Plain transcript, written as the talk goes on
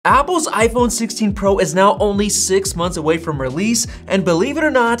Apple's iPhone 16 Pro is now only 6 months away from release, and believe it or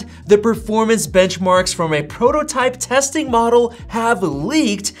not, the performance benchmarks from a prototype testing model have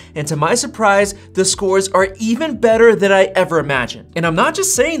leaked, and to my surprise, the scores are even better than I ever imagined. And I'm not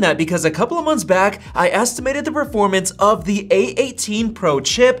just saying that because a couple of months back, I estimated the performance of the A18 Pro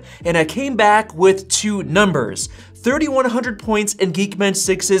chip, and I came back with two numbers: 3,100 points in Geekbench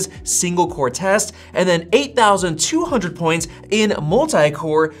 6's single-core test, and then 8,200 points in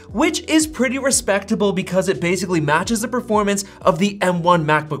multi-core, which is pretty respectable because it basically matches the performance of the M1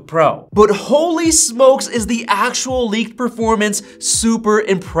 MacBook Pro. But holy smokes, is the actual leaked performance super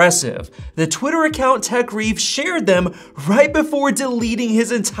impressive. The Twitter account TechReef shared them right before deleting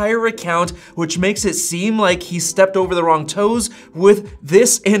his entire account, which makes it seem like he stepped over the wrong toes with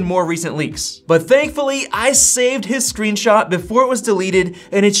this and more recent leaks. But thankfully, I saved his screenshot before it was deleted,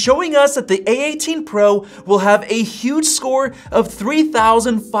 and it's showing us that the A18 Pro will have a huge score of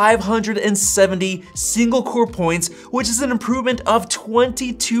 3,570 single-core points, which is an improvement of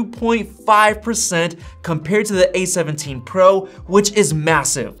 22.5% compared to the A17 Pro, which is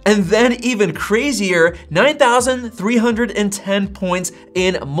massive. And then even crazier, 9,310 points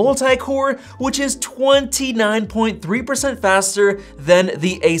in multi-core, which is 29.3% faster than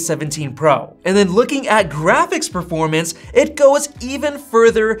the A17 Pro. And then looking at graphics performance, it goes even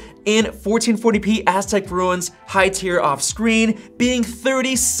further in 1440p Aztec Ruins high tier off screen, being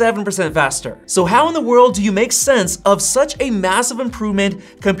 37% faster. So how in the world do you make sense of such a massive improvement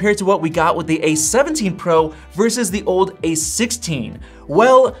compared to what we got with the A17 Pro versus the old A16?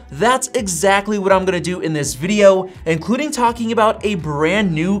 Well, that's exactly what I'm gonna do in this video, including talking about a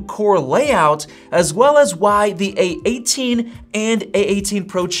brand new core layout, as well as why the A18 and A18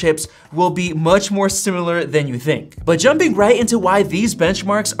 Pro chips will be much more similar than you think. But jumping right into why these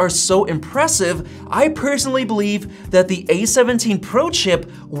benchmarks are so impressive, I personally believe that the A17 Pro chip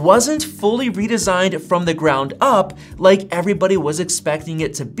wasn't fully redesigned from the ground up like everybody was expecting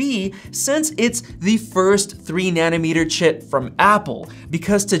it to be, since it's the first 3nm chip from Apple.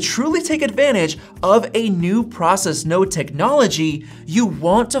 Because to truly take advantage of a new process node technology, you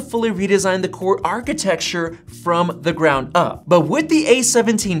want to fully redesign the core architecture from the ground up. But with the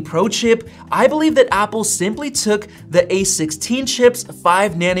A17 Pro chip, I believe that Apple simply took the A16 chip's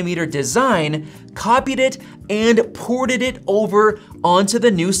 5nm design, copied it, and ported it over onto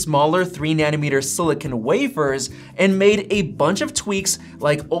the new smaller 3nm silicon wafers, and made a bunch of tweaks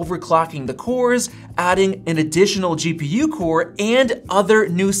like overclocking the cores, adding an additional GPU core, and other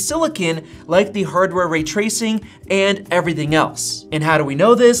new silicon like the hardware ray tracing and everything else. And how do we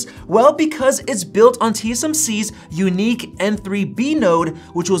know this? Well, because it's built on TSMC's unique N3B node,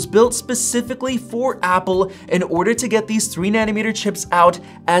 which was built specifically for Apple in order to get these 3nm chips out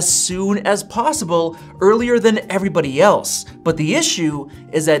as soon as possible, earlier than everybody else. But the issue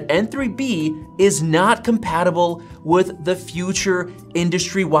is that N3B is not compatible with the future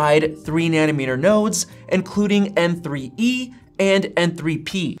industry-wide 3nm nodes, including N3E and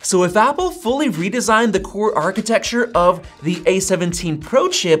N3P. So if Apple fully redesigned the core architecture of the A17 Pro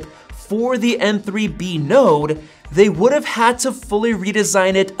chip for the N3B node, they would have had to fully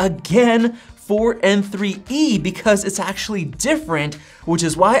redesign it again for N3E because it's actually different, which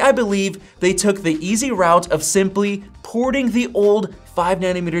is why I believe they took the easy route of simply porting the old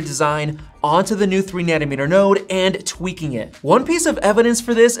 5nm design onto the new 3nm node and tweaking it. One piece of evidence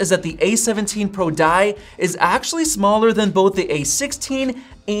for this is that the A17 Pro die is actually smaller than both the A16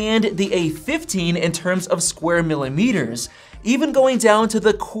 and the A15 in terms of square millimeters. Even going down to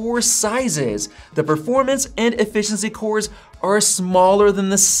the core sizes, the performance and efficiency cores are smaller than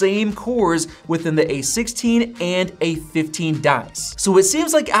the same cores within the A16 and A15 dies. So it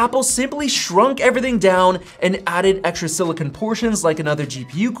seems like Apple simply shrunk everything down and added extra silicon portions like another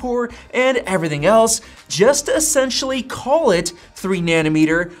GPU core and everything else, just to essentially call it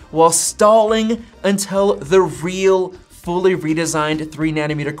 3nm while stalling until the real fully redesigned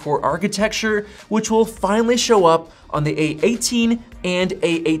 3nm core architecture, which will finally show up on the A18 and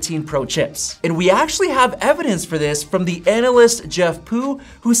A18 Pro chips. And we actually have evidence for this from the analyst Jeff Poo,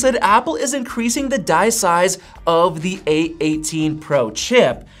 who said Apple is increasing the die size of the A18 Pro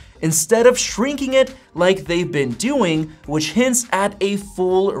chip, instead of shrinking it like they've been doing, which hints at a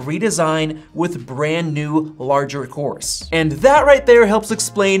full redesign with brand new larger cores. And that right there helps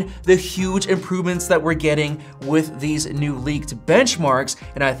explain the huge improvements that we're getting with these new leaked benchmarks,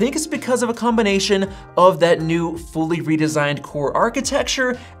 and I think it's because of a combination of that new fully redesigned core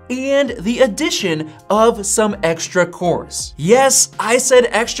architecture and the addition of some extra cores. Yes, I said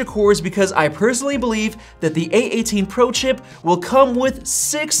extra cores because I personally believe that the A18 Pro chip will come with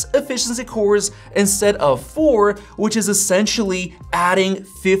 6 efficiency cores instead instead of 4, which is essentially adding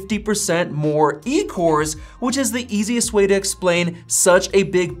 50% more E-cores, which is the easiest way to explain such a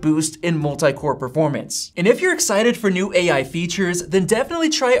big boost in multi-core performance. And if you're excited for new AI features, then definitely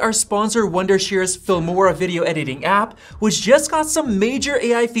try our sponsor Wondershare's Filmora video editing app, which just got some major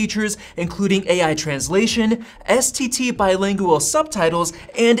AI features including AI translation, STT bilingual subtitles,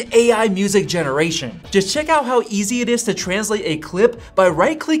 and AI music generation. Just check out how easy it is to translate a clip by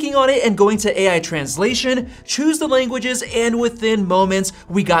right-clicking on it and going to AI translation, choose the languages, and within moments,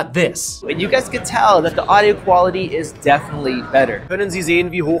 we got this. And you guys can tell that the audio quality is definitely better. Können Sie sehen,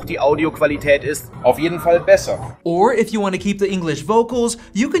 wie hoch die Audioqualität ist? Auf jeden Fall besser. Or if you want to keep the English vocals,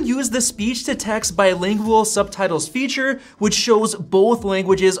 you can use the speech-to-text bilingual subtitles feature, which shows both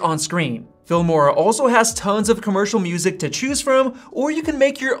languages on screen. Filmora also has tons of commercial music to choose from, or you can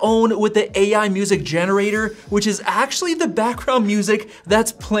make your own with the AI music generator, which is actually the background music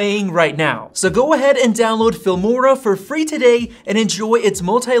that's playing right now. So go ahead and download Filmora for free today and enjoy its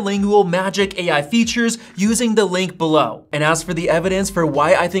multilingual magic AI features using the link below. And as for the evidence for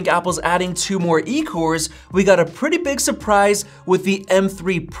why I think Apple's adding 2 more E-cores, we got a pretty big surprise with the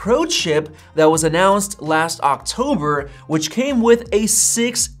M3 Pro chip that was announced last October, which came with a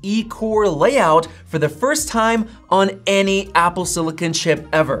 6 E-core layout for the first time on any Apple Silicon chip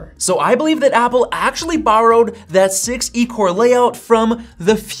ever. So I believe that Apple actually borrowed that 6 E-core layout from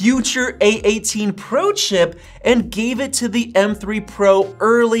the future A18 Pro chip and gave it to the M3 Pro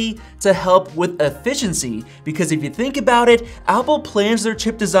early to help with efficiency. Because if you think about it, Apple plans their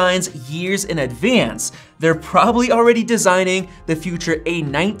chip designs years in advance. They're probably already designing the future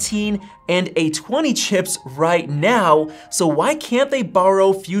A19 and A20 chips right now, so why can't they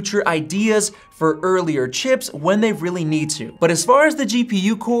borrow future ideas for earlier chips when they really need to? But as far as the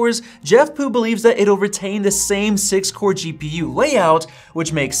GPU cores, Jeff Pu believes that it'll retain the same 6-core GPU layout,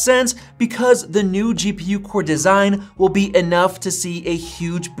 which makes sense because the new GPU core design will be enough to see a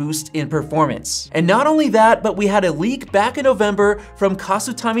huge boost in performance. And not only that, but we had a leak back in November from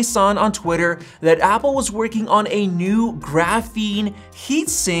Kasutami-san on Twitter that Apple was working on a new graphene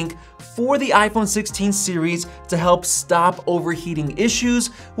heatsink for the iPhone 16 series to help stop overheating issues,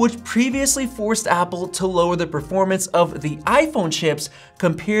 which previously forced Apple to lower the performance of the iPhone chips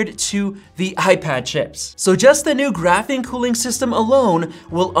compared to the iPad chips. So just the new graphene cooling system alone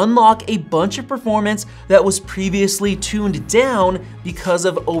will unlock a bunch of performance that was previously tuned down because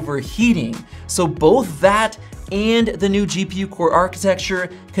of overheating. So both that and the new GPU core architecture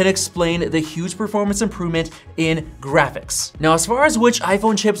can explain the huge performance improvement in graphics. Now, as far as which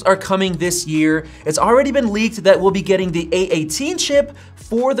iPhone chips are coming this year, it's already been leaked that we'll be getting the A18 chip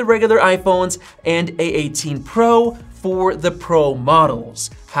for the regular iPhones and A18 Pro for the Pro models.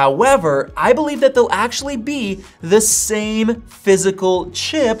 However, I believe that they'll actually be the same physical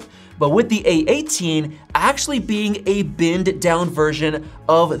chip, but with the A18 actually being a binned down version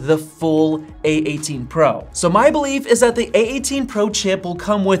of the full A18 Pro. So my belief is that the A18 Pro chip will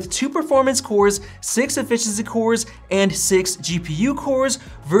come with 2 performance cores, 6 efficiency cores, and 6 GPU cores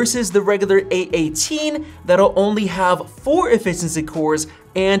versus the regular A18 that'll only have 4 efficiency cores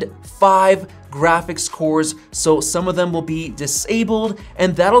and 5 graphics cores, so some of them will be disabled,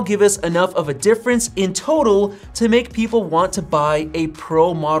 and that'll give us enough of a difference in total to make people want to buy a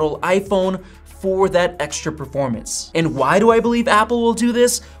Pro model iPhone for that extra performance. And why do I believe Apple will do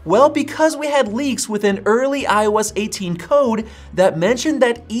this? Well, because we had leaks within early iOS 18 code that mentioned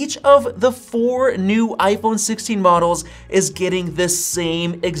that each of the 4 new iPhone 16 models is getting the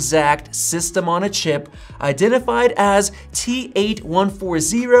same exact system on a chip, identified as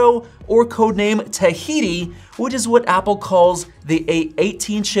T8140 or codename Tahiti, which is what Apple calls the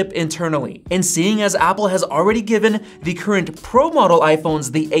A18 chip internally. And seeing as Apple has already given the current Pro model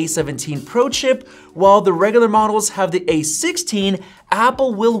iPhones the A17 Pro chip, while the regular models have the A16,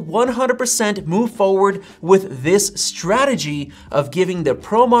 Apple will 100% move forward with this strategy of giving the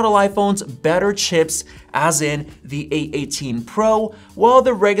Pro model iPhones better chips, as in the A18 Pro, while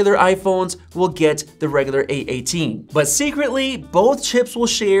the regular iPhones will get the regular A18. But secretly, both chips will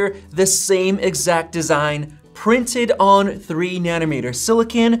share the same exact design, printed on 3nm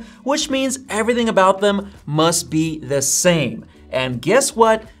silicon, which means everything about them must be the same. And guess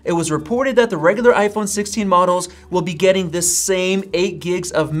what? It was reported that the regular iPhone 16 models will be getting the same 8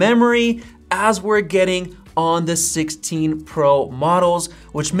 gigs of memory as we're getting on the 16 Pro models,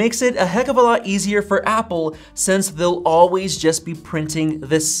 which makes it a heck of a lot easier for Apple since they'll always just be printing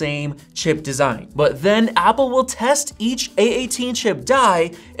the same chip design. But then Apple will test each A18 chip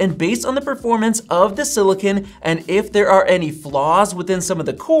die, and based on the performance of the silicon and if there are any flaws within some of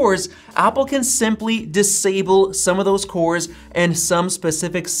the cores, Apple can simply disable some of those cores and some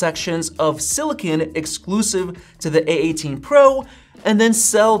specific sections of silicon exclusive to the A18 Pro, and then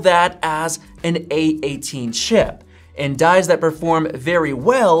sell that as an A18 chip. And dies that perform very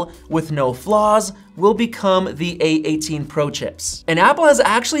well with no flaws will become the A18 Pro chips. And Apple has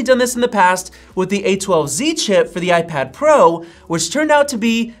actually done this in the past with the A12Z chip for the iPad Pro, which turned out to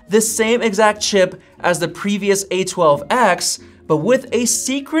be the same exact chip as the previous A12X, but with a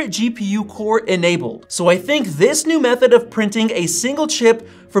secret GPU core enabled. So I think this new method of printing a single chip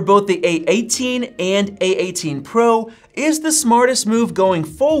for both the A18 and A18 Pro is the smartest move going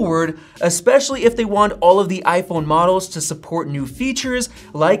forward, especially if they want all of the iPhone models to support new features,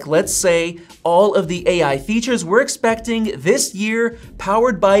 like, let's say, all of the AI features we're expecting this year,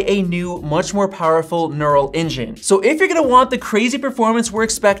 powered by a new, much more powerful neural engine. So if you're gonna want the crazy performance we're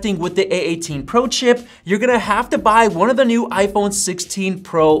expecting with the A18 Pro chip, you're gonna have to buy one of the new iPhone 16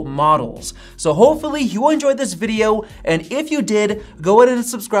 Pro models. So hopefully you enjoyed this video, and if you did, go ahead and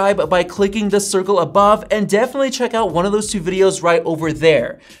subscribe by clicking the circle above, and definitely check out one of those two videos right over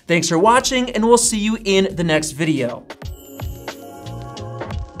there. Thanks for watching, and we'll see you in the next video.